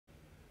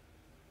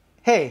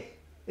Hey,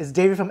 it's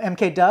David from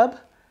MKDVB,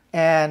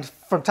 and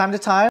from time to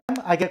time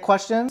I get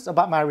questions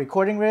about my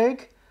recording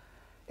rig,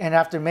 and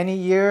after many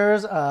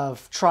years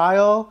of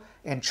trial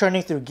and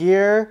churning through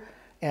gear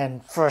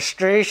and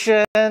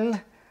frustration,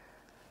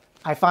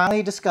 I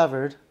finally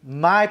discovered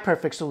my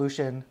perfect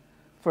solution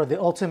for the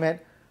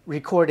ultimate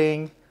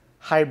recording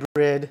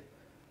hybrid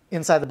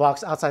inside the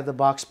box, outside the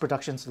box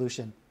production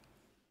solution.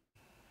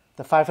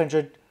 The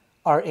 500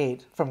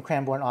 R8 from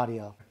Cranborne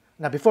Audio.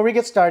 Now before we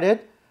get started,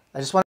 I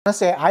just want to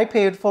say I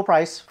paid full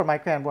price for my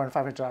Cranborne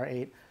 500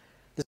 R8.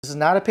 This is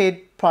not a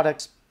paid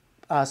product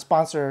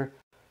sponsor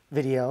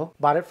video.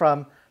 Bought it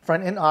from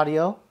Front End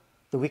Audio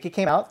the week it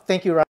came out.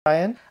 Thank you,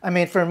 Ryan. I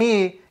mean, for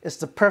me, it's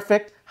the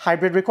perfect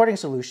hybrid recording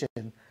solution.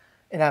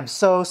 And I'm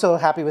so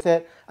happy with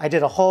it. I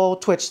did a whole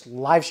Twitch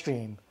live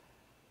stream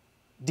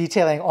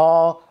detailing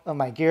all of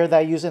my gear that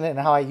I use in it and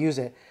how I use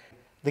it.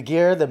 The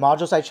gear, the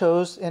modules I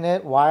chose in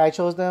it, why I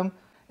chose them,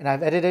 and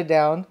I've edited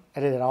down,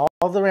 edited all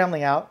of the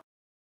rambling out,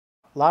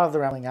 a lot of the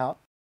rambling out,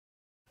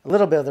 a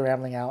little bit of the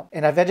rambling out,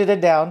 and I've edited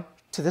down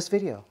to this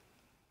video.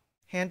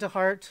 Hand to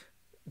heart,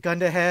 gun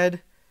to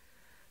head,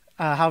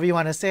 however you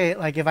want to say it.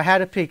 Like if I had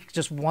to pick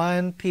just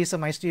one piece of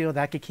my studio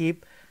that I could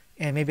keep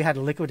and maybe had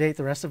to liquidate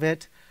the rest of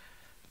it,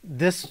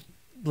 this,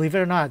 believe it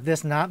or not,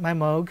 this, not my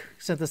Moog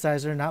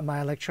synthesizer, not my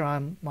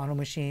Electron mono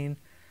machine,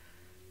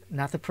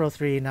 not the Pro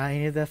 3, not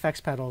any of the effects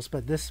pedals,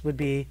 but this would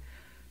be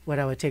what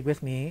I would take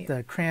with me.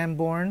 The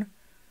Cranborne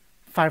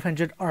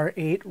 500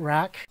 R8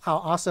 rack. How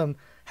awesome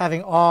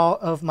having all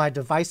of my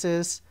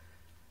devices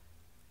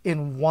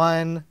in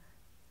one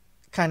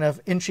kind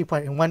of entry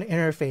point, in one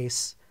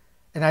interface.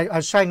 And I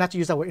was trying not to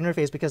use that word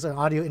interface because an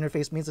audio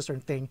interface means a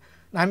certain thing.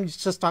 I'm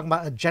just talking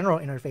about a general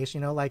interface, you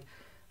know, like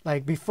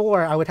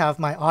before I would have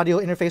my audio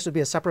interface would be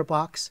a separate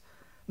box.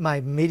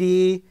 My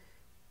MIDI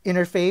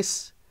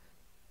interface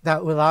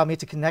that would allow me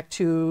to connect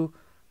to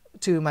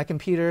my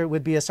computer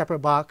would be a separate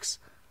box.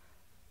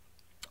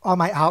 All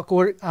my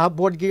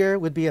outboard gear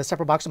would be a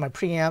separate box of my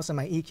preamps and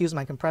my EQs and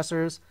my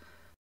compressors.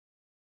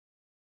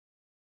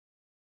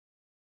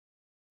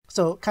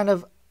 So kind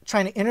of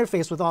trying to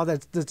interface with all the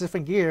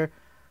different gear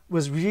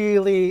was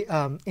really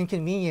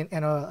inconvenient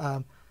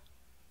and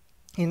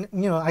you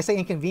know, I say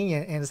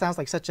inconvenient and it sounds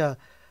like such a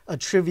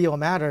trivial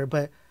matter,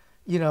 but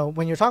you know,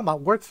 when you're talking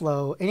about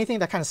workflow, anything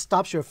that kind of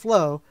stops your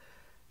flow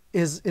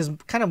is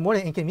kind of more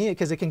than inconvenient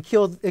because it can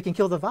kill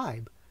the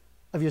vibe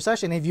of your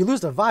session. And if you lose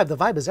the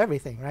vibe is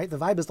everything, right? The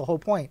vibe is the whole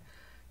point.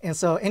 And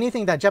so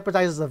anything that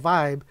jeopardizes the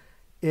vibe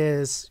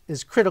is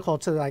critical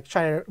to like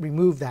try to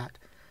remove that.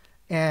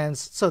 And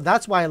so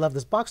that's why I love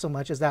this box so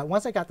much, is that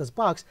once I got this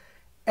box,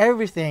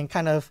 everything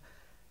kind of,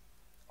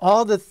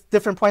 all the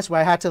different points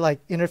where I had to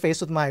like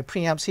interface with my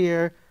preamps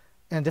here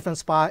in a different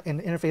spot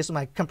and interface with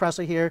my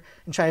compressor here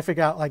and try to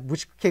figure out like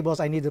which cables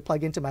I need to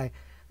plug into my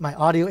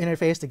audio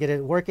interface to get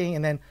it working,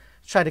 and then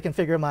try to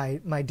configure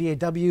my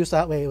DAW so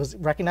that way it was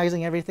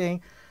recognizing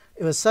everything.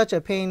 It was such a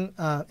pain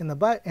in the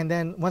butt. And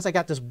then once I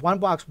got this one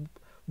box,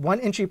 one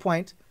entry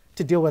point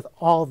to deal with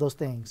all of those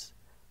things,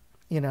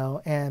 you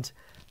know, and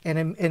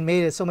it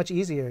made it so much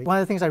easier. One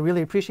of the things I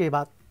really appreciate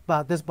about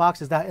this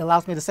box is that it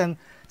allows me to send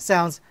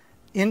sounds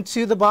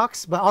into the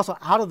box, but also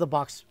out of the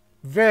box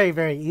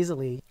very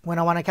easily. When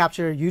I want to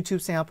capture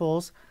YouTube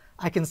samples,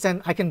 I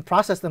can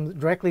process them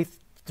directly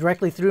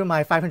through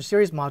my 500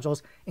 series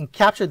modules and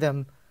capture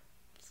them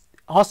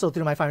also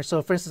through my 500.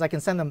 So for instance, I can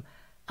send them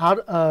out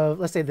of,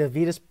 let's say, the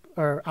Vetus,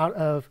 or out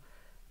of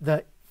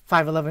the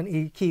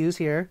 511 EQs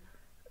here,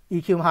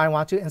 EQ them how I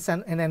want to,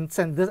 and then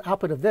send this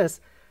output of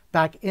this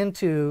back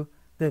into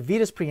the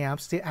Vetus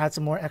preamps to add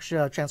some more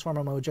extra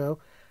transformer mojo,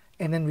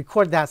 and then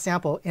record that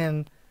sample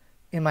in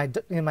my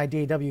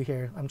DAW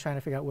here. I'm trying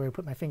to figure out where to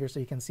put my finger so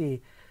you can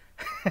see.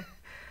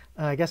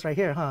 I guess right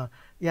here, huh?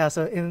 Yeah.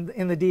 So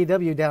in the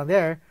DAW down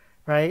there,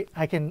 right,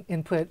 I can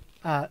input,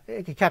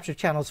 it can capture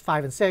channels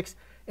 5 and 6,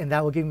 and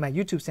that will give me my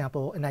YouTube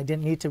sample, and I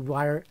didn't need to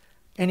wire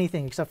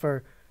anything except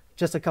for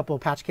just a couple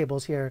of patch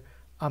cables here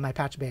on my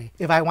patch bay.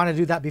 If I want to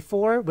do that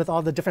before with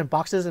all the different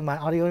boxes in my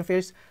audio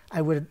interface,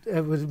 it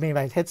would make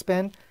my head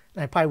spin,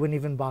 and I probably wouldn't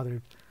even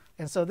bother.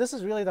 And so this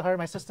is really the heart of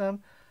my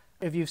system.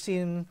 If you've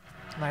seen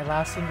my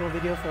last single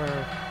video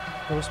for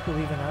Ghosts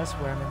Believe in Us,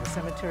 where I'm in the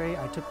cemetery,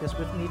 I took this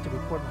with me to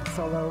record my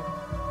solo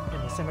in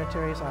the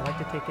cemetery, so I like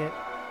to take it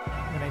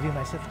when I do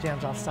my synth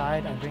jams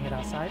outside. I bring it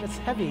outside. It's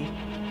heavy.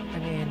 I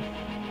mean,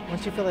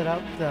 once you fill it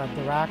up,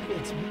 the rack,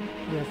 it's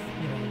with,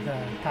 you know,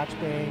 the patch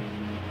bay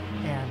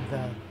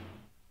and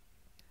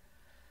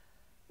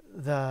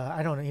the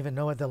I don't even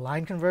know what the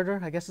line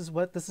converter, I guess is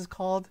what this is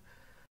called.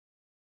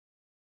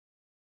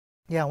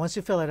 Yeah, once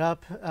you fill it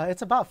up,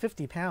 it's about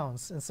 50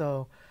 pounds. And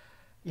so,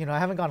 you know, I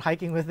haven't gone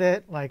hiking with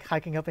it, like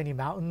hiking up any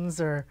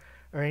mountains or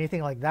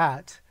anything like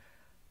that.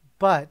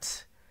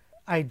 But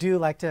I do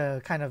like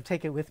to kind of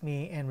take it with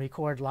me and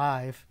record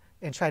live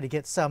and try to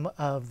get some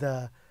of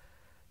the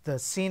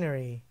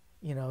scenery,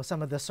 you know,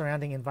 some of the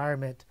surrounding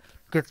environment,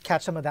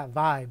 catch some of that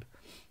vibe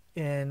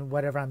in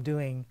whatever I'm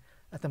doing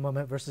at the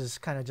moment versus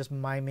kind of just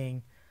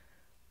miming,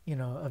 you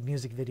know, a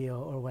music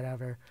video or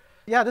whatever.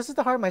 Yeah, this is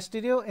the heart of my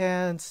studio,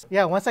 and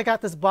yeah, once I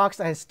got this box,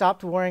 I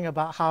stopped worrying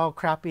about how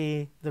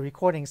crappy the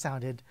recording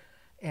sounded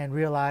and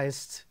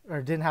realized,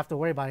 or didn't have to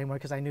worry about it anymore,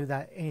 because I knew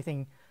that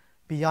anything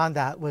beyond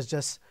that was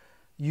just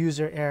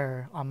user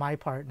error on my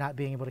part, not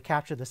being able to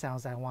capture the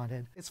sounds that I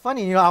wanted. It's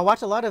funny, you know, I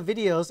watch a lot of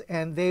videos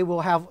and they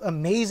will have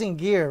amazing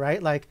gear,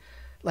 right? Like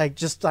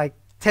just like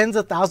tens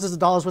of thousands of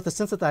dollars worth of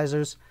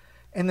synthesizers,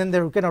 and then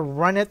they're gonna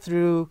run it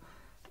through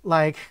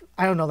like,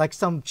 I don't know, like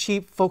some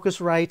cheap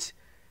Focusrite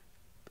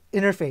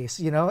interface,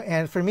 you know?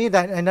 And for me,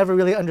 that I never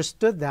really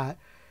understood that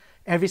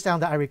every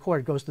sound that I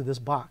record goes through this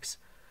box.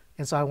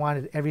 And so I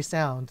wanted every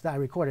sound that I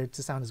recorded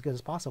to sound as good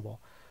as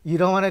possible. You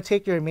don't want to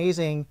take your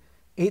amazing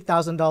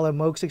 $8,000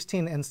 Moog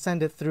 16 and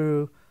send it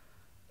through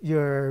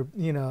your,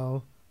 you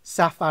know,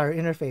 Sapphire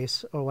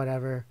interface or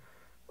whatever.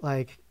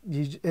 Like,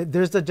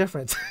 there's a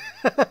difference.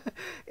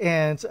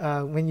 And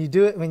when you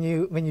do it, when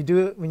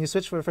you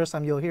switch for the first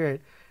time, you'll hear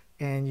it,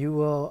 and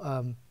you'll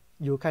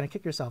kind of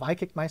kick yourself. I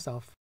kicked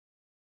myself.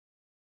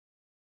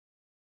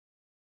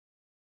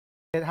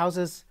 It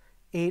houses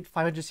 8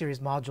 500 series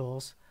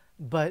modules,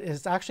 but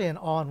it's actually an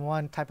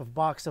all-in-one type of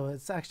box. So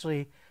it's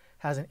actually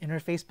has an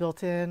interface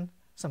built in,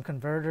 some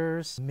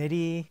converters,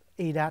 MIDI,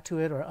 ADAT to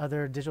it, or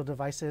other digital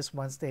devices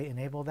once they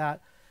enable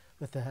that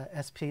with the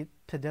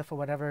SPDIF or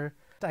whatever.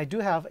 I do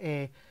have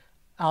a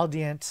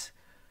Audient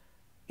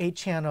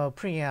 8-channel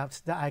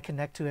preamp that I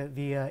connect to it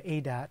via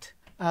ADAT.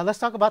 Let's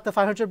talk about the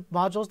 500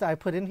 modules that I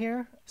put in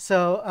here.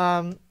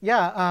 So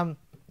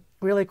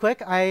really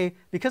quick,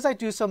 because I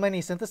do so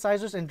many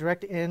synthesizers and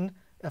direct in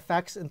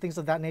effects and things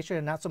of that nature,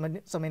 and not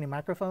so many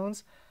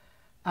microphones,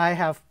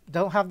 I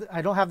don't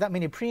have that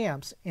many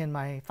preamps in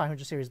my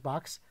 500 series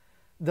box,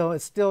 though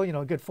it's still, you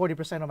know, a good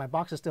 40% of my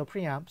box is still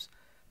preamps.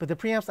 But the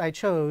preamps I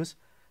chose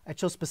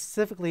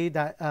specifically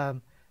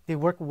that they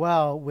work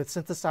well with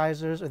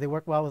synthesizers, or they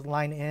work well with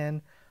line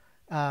in.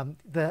 The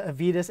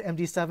Avitas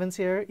MD7s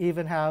here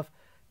even have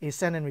a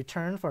send and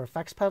return for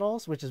effects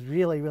pedals, which is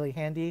really, really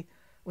handy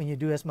when you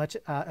do as much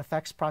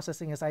effects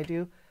processing as I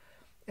do.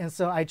 And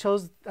so I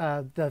chose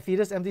the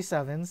Avitas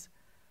MD7s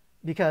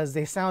because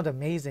they sound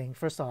amazing,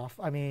 first off.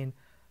 I mean,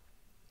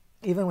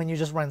 even when you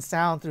just run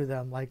sound through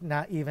them, like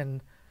not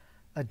even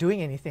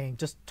doing anything,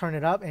 just turn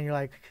it up and you're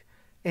like,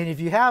 and if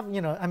you have,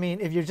 you know, I mean,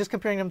 if you're just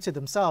comparing them to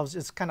themselves,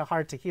 it's kind of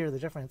hard to hear the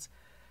difference.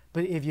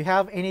 But if you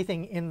have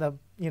anything in the,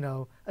 you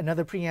know,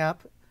 another preamp,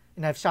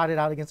 and I've shot it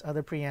out against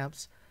other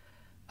preamps,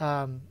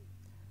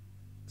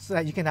 so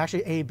that you can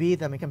actually A/B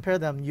them and compare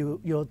them,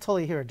 you'll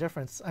totally hear a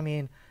difference. I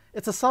mean,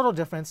 it's a subtle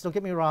difference, don't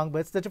get me wrong, but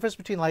it's the difference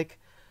between like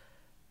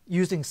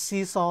using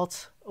sea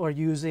salt or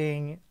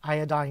using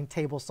iodine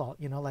table salt.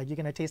 You know, like you're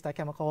gonna taste that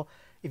chemical.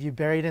 If you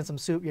bury it in some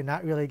soup, you're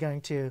not really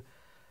going to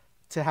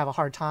have a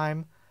hard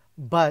time.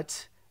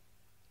 But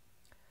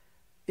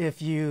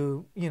if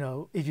you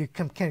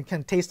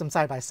can taste them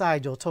side by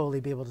side, you'll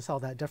totally be able to tell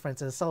that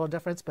difference. It's a subtle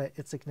difference, but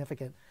it's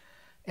significant.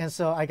 And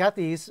so I got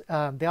these.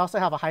 They also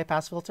have a high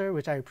pass filter,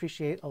 which I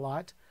appreciate a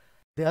lot.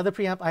 The other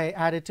preamp I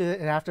added to it,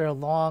 and after a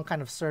long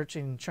kind of search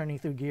and churning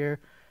through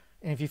gear,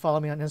 and if you follow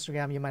me on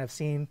Instagram, you might have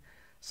seen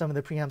some of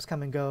the preamps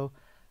come and go.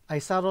 I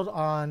settled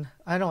on,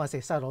 I don't want to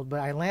say settled, but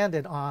I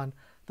landed on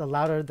the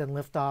louder than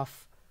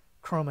liftoff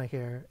chroma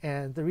here.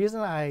 And the reason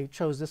I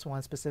chose this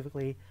one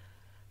specifically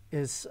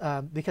is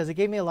because it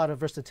gave me a lot of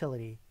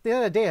versatility. The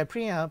other day, a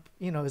preamp,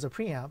 you know, is a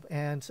preamp,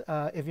 and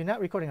if you're not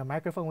recording a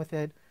microphone with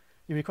it,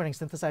 you're recording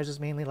synthesizers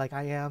mainly like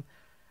I am,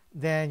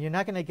 then you're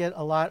not going to get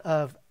a lot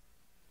of,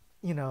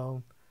 you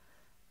know,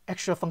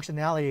 extra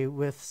functionality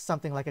with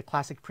something like a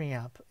classic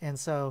preamp. And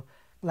so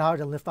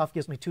louder than liftoff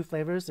gives me two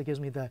flavors. It gives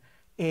me the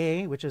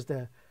A, which is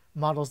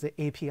models the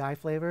API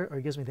flavor, or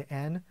it gives me the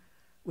N,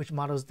 which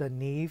models the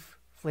Neve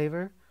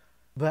flavor.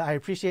 But I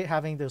appreciate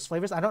having those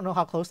flavors. I don't know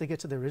how close they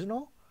get to the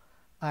original.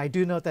 I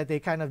do note that they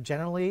kind of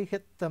generally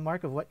hit the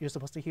mark of what you're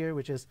supposed to hear,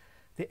 which is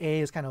the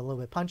A is kind of a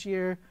little bit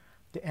punchier.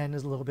 The N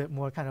is a little bit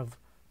more kind of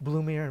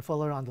bloomier and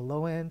fuller on the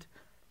low end.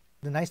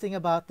 The nice thing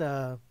about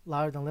the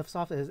louder than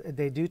liftoff is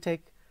they do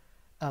take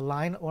a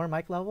line or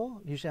mic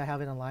level. Usually I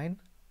have it in line.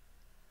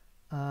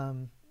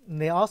 And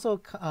they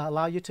also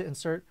allow you to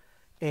insert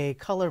a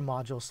color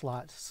module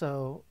slot,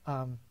 so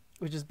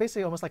which is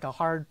basically almost like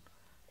an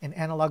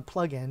analog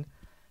plug-in.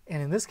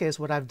 And in this case,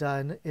 what I've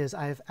done is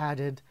I'm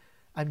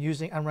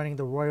running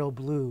the royal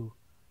blue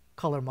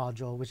color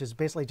module, which is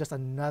basically just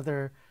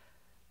another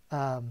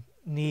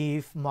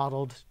Neve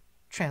modeled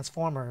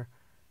transformer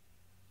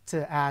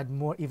to add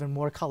even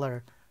more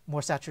color,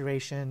 more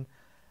saturation.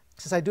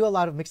 Since I do a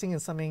lot of mixing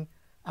and summing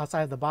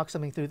outside of the box,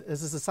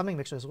 this is a summing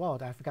mixer as well.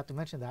 I forgot to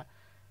mention that.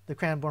 The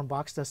Cranborne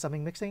box does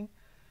summing mixing.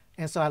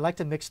 And so I like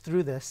to mix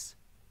through this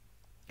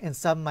and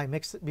sum my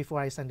mix before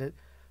I send it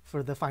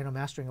for the final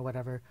mastering or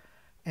whatever.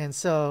 And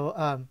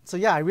so,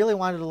 yeah, I really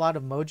wanted a lot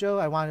of mojo.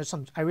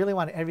 I really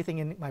wanted everything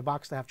in my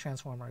box to have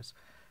transformers.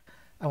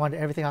 I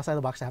wanted everything outside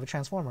the box to have a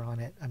transformer on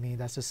it. I mean,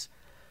 that's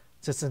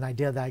just an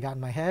idea that I got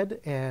in my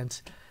head,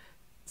 and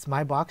it's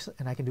my box,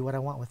 and I can do what I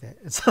want with it.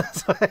 And so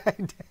that's what I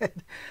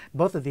did.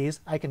 Both of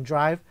these, I can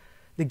drive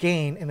the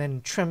gain and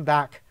then trim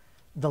back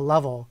the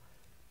level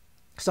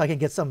so I can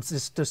get some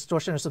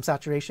distortion or some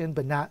saturation,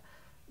 but not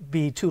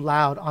be too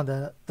loud on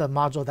the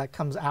module that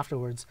comes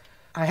afterwards.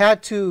 I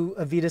had two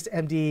Avitas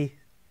MD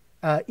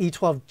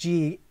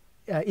E12G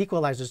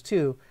equalizers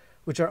too,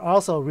 which are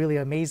also really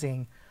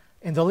amazing.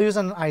 And the only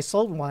reason I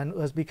sold one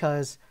was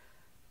because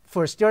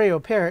for a stereo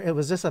pair, it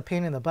was just a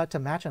pain in the butt to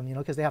match them, you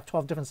know, because they have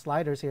 12 different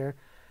sliders here,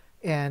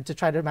 and to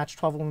try to match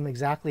 12 of them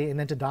exactly and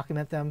then to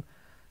document them.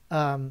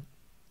 And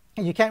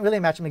you can't really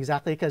match them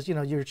exactly because, you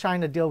know, you're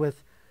trying to deal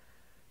with,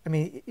 I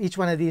mean, each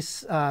one of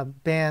these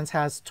bands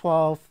has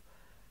 12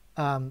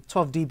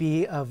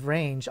 dB of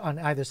range on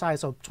either side,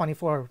 so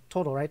 24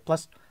 total, right?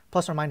 Plus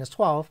or minus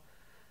 12.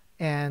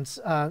 And,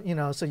 you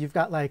know, so you've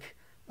got like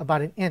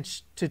about an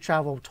inch to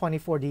travel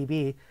 24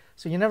 dB.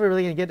 So you're never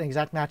really going to get an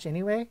exact match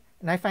anyway.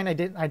 And I find I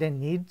didn't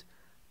need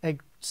a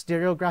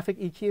stereographic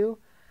EQ.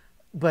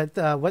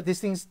 But what these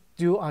things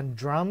do on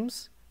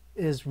drums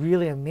is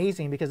really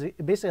amazing because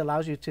it basically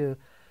allows you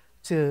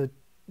to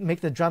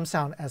make the drum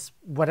sound as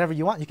whatever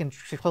you want. You can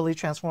totally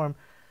transform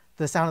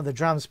the sound of the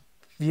drums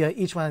via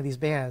each one of these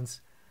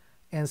bands.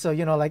 And so,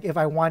 you know, like if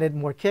I wanted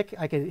more kick,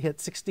 I could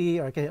hit 60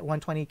 or I could hit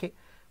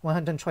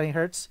 120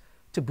 hertz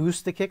to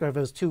boost the kick, or if it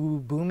was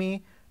too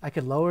boomy, I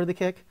could lower the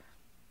kick.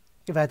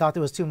 If I thought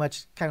there was too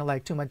much, kind of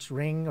like too much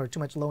ring or too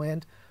much low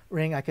end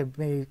ring, I could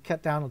maybe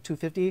cut down to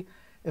 250.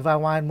 If I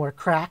wanted more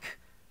crack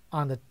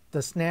on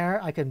the snare,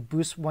 I can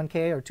boost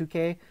 1K or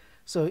 2K.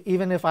 So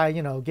even if I,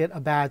 you know, get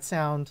a bad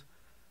sound,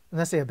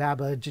 let's say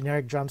a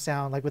generic drum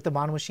sound, like with the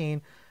mono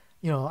machine,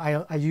 you know,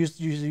 I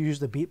usually use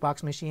the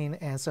beatbox machine.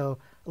 And so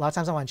a lot of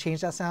times I want to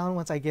change that sound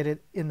once I get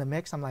it in the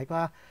mix. I'm like,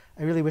 well,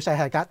 I really wish I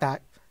had got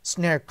that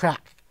snare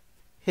crack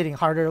hitting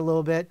harder a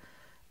little bit.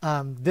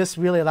 This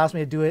really allows me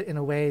to do it in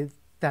a way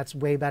that's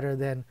way better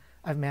than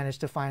I've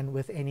managed to find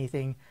with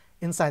anything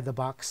inside the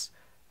box.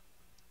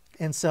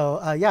 And so,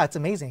 yeah, it's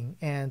amazing.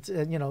 And,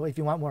 you know, if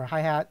you want more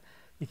hi-hat,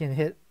 you can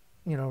hit,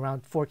 you know,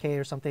 around 4K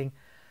or something.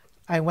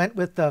 I went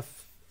with a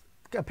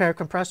pair of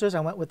compressors.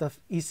 I went with the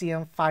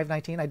ECM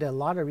 519. I did a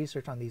lot of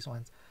research on these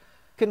ones.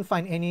 Couldn't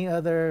find any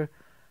other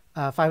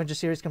 500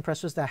 series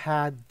compressors that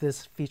had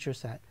this feature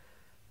set.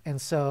 And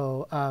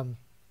so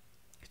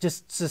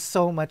just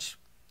so much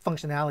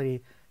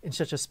functionality in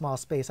such a small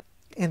space.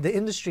 In the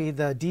industry,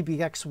 the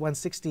DBX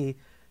 160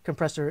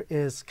 compressor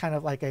is kind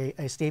of like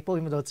a staple,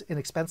 even though it's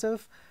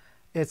inexpensive.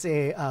 It's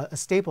a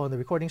staple in the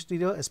recording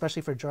studio,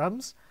 especially for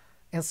drums.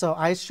 And so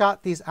I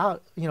shot these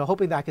out, you know,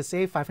 hoping that I could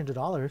save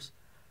 $500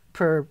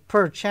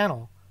 per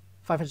channel,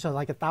 $500,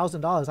 like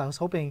 $1,000. I was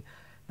hoping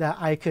that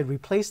I could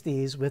replace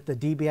these with the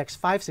DBX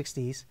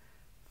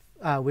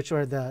 560s, which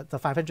were the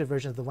 500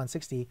 version of the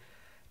 160,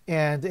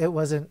 and it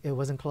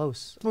wasn't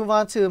close. Let's move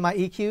on to my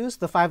EQs,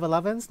 the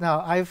 511s.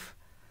 Now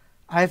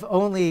I've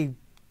only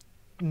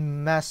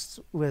messed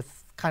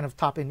with kind of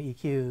top end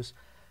EQs,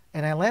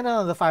 and I landed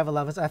on the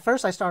 511s. At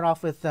first, I start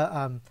off with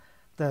the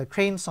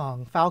Crane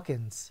Song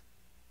Falcons.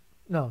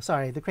 No,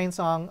 sorry, the Crane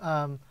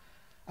Song.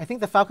 I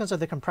think the Falcons are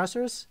the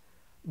compressors,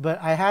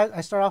 but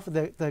I start off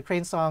with the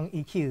Crane Song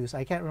EQs.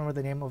 I can't remember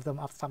the name of them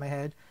off the top of my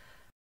head.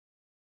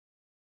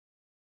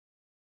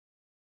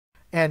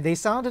 And they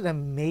sounded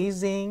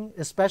amazing,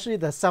 especially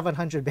the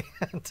 700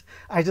 band.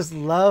 I just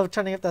love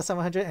turning up that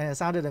 700, and it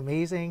sounded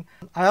amazing.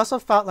 I also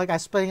felt like I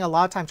was spending a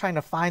lot of time trying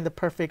to find the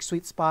perfect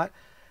sweet spot,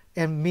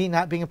 and me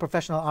not being a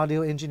professional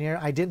audio engineer,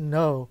 I didn't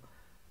know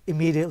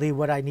immediately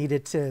what I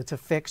needed to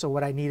fix or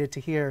what I needed to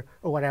hear,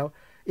 or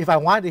if I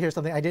wanted to hear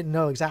something, I didn't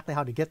know exactly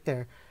how to get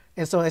there.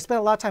 And so I spent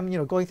a lot of time, you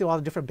know, going through all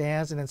the different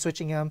bands and then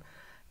switching them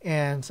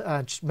and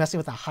messing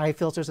with the high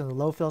filters and the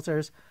low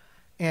filters.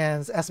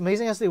 And as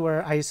amazing as they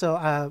were, I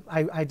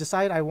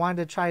decided I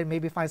wanted to try and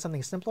maybe find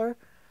something simpler.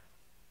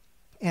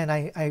 And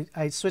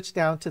I switched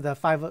down to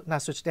the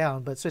not switched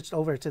down, but switched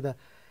over to the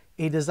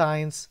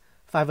A-Designs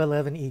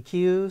 511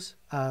 EQs.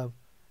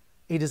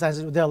 A-Designs,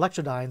 they're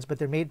Electrodynes, but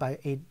they're made by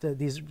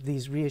these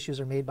reissues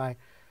are made by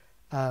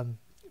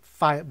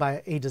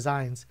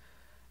A-Designs.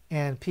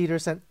 And Peter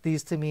sent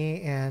these to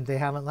me, and they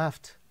haven't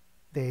left.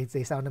 They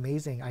sound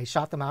amazing. I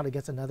shot them out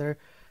against a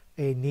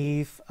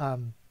Neve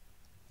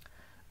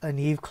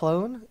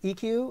clone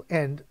EQ,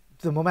 and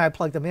the moment I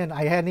plugged them in,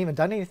 I hadn't even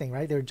done anything,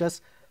 right? They were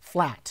just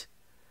flat.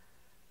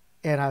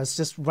 And I was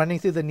just running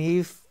through the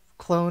Neve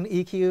clone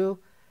EQ,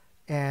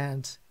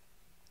 and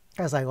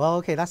I was like, well,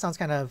 okay, that sounds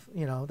kind of,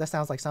 you know, that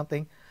sounds like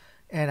something.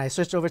 And I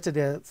switched over to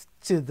the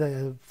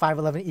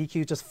 511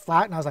 EQ just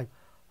flat, and I was like,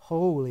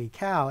 holy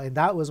cow. And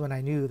that was when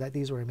I knew that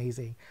these were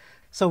amazing.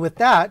 So with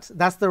that,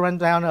 that's the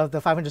rundown of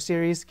the 500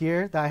 series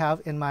gear that I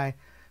have in my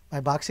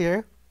box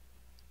here.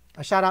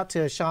 A shout out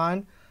to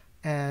Sean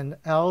and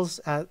Els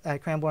at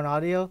Cranborne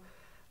Audio.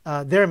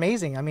 They're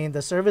amazing. I mean,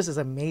 the service is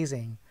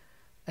amazing.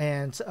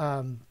 And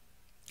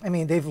I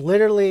mean, they've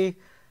literally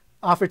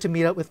offered to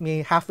meet up with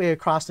me halfway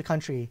across the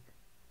country.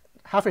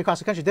 Halfway across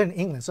the country. They're in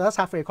England, so that's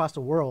halfway across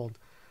the world.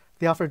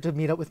 They offered to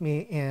meet up with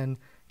me in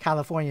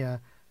California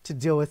to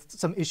deal with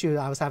some issue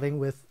I was having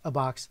with a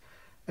box.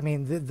 I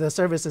mean, the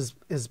service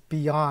is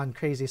beyond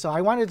crazy. So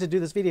I wanted to do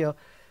this video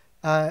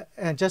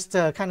and just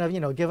to kind of, you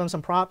know, give them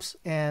some props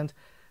and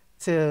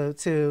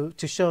to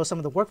show some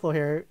of the workflow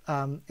here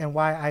and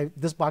why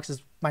this box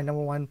is my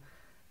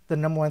the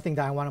number one thing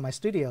that I want in my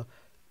studio.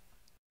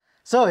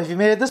 So if you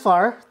made it this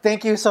far,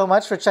 thank you so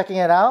much for checking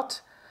it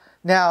out.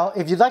 Now,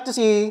 if you'd like to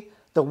see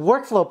the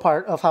workflow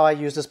part of how I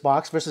use this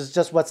box versus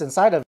just what's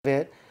inside of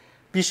it,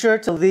 be sure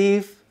to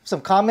leave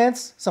some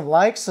comments, some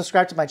likes,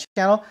 subscribe to my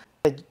channel.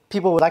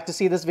 People would like to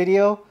see this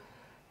video,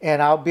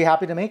 and I'll be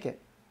happy to make it.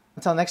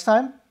 Until next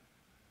time,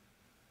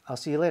 I'll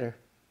see you later.